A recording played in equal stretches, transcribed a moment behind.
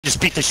Just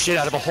beat the shit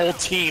out of a whole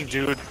team,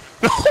 dude.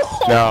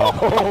 No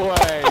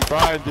way,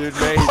 Brian, dude,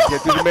 maze,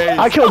 get through the maze.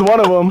 I killed one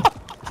of them.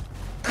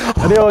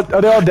 Are they all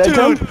dead,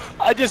 Dude, Tim?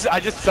 I just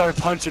started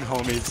punching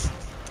homies.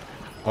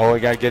 Oh, we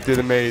gotta get through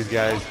the maze,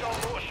 guys.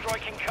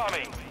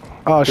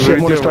 Oh shit,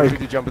 mortar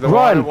strike. Jump in the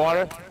Run!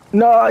 water?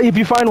 No, if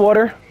you find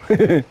water.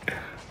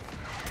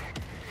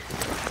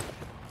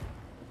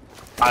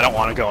 I don't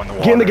want to go in the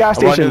water. Get in the gas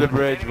I'm under station. the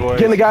bridge, boys.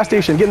 Get in the gas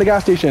station. Get in the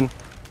gas station.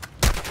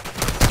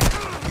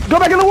 Go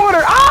back in the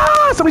water!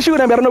 Ah! Somebody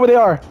shooting at me. I don't know where they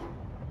are.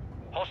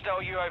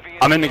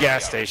 I'm in the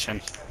gas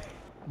station.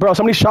 Bro,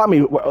 somebody shot me.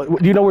 Do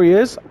you know where he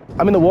is?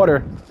 I'm in the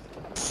water.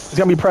 He's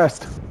gonna be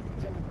pressed.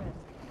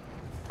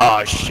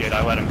 Oh shit,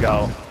 I let him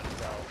go.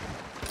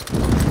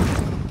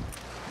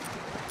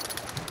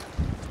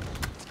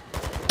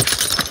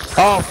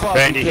 Oh fuck,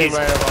 Randy, he came he's...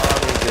 right up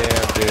on me.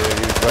 Damn, dude,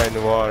 he was right in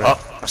the water.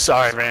 Oh,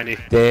 sorry, Randy.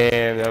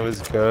 Damn, that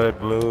was good,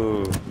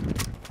 Blue.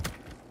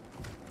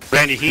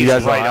 Randy, he's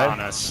guys right alive? on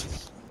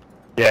us.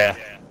 Yeah.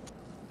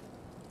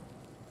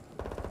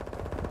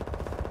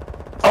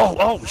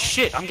 Oh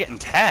shit, I'm getting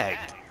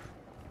tagged.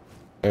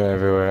 They're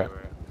everywhere.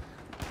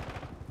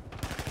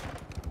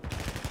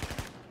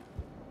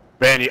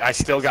 Randy, I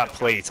still got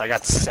plates. I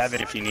got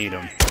 7 if you need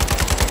them.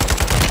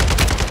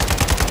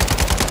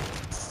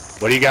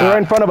 What do you got? They're right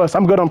in front of us.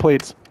 I'm good on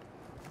plates.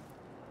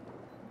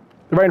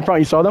 They're right in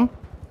front. You saw them?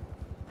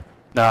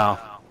 No.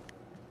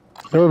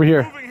 They're over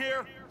here.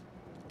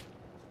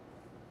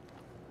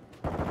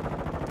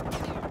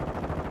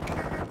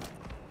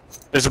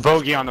 There's a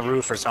bogey on the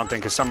roof or something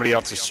because somebody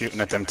else is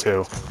shooting at them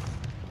too.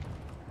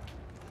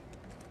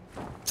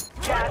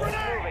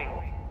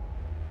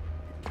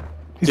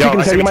 He's Yo, taking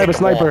I a said tag. He we might have a take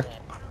the wall. sniper.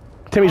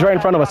 Timmy's right in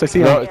front of us. I see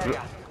him. No,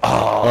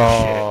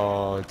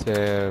 Oh,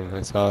 Tim,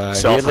 I saw that.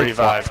 shit. He had,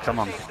 Self-revive, come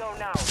on.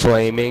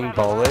 flaming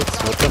bullets?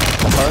 What the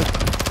fuck?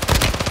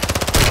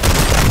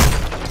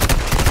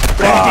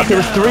 Fuck,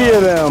 there's 3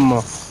 of them.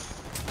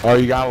 Oh,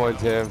 you got one,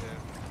 Tim.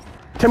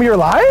 Tim, you're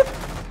alive?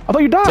 I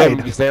thought you died.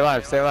 Tim, stay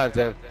alive,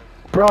 Tim.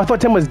 Bro, I thought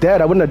Tim was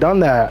dead. I wouldn't have done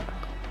that.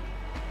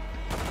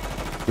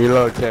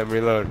 Reload, Tim,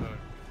 reload.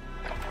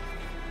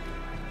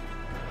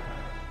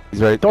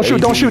 He's right. Don't shoot,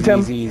 easy, don't shoot, easy, Tim.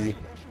 Easy.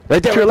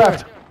 Right there, To your right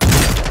left.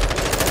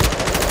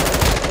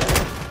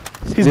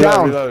 He's there.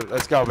 down. Reload.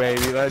 Let's go,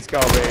 baby. Let's go,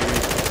 baby.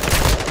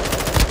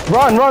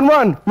 Run.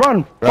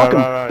 Fuck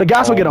him. The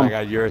gas will get him. Oh my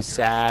god, you're a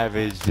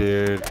savage,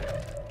 dude.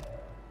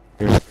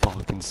 You're a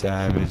fucking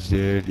savage,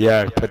 dude.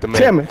 Yeah, put them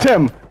in.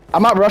 Tim,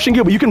 I'm not rushing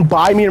you, but you can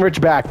buy me and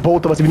Rich back,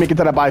 both of us, if you make it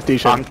to that buy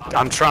station.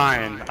 I'm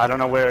trying. I don't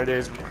know where it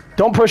is.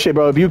 Don't push it,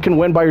 bro. If you can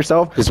win by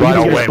yourself, Just you why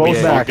can don't get us win,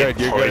 both man. back. You're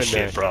good in Push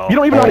there. it, bro. You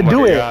don't even know how to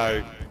do it.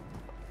 God.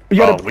 You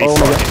gotta, we oh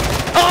my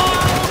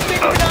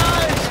fucking...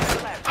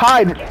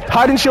 God.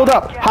 Hide and shield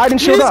up. Hide and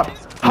shield up.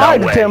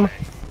 Hide, way. Tim.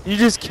 You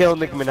just killed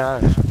Nicki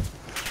Minaj.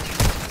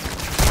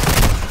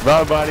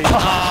 Run, buddy.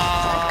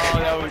 Oh,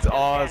 that was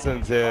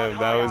awesome, Tim.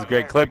 That was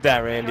great. Clip that,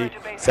 Randy.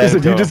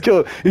 Listen, you just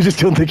killed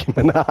Nicki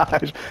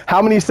Minaj.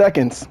 How many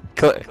seconds?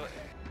 Clip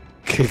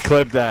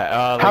that.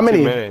 Like How many?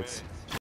 2 minutes.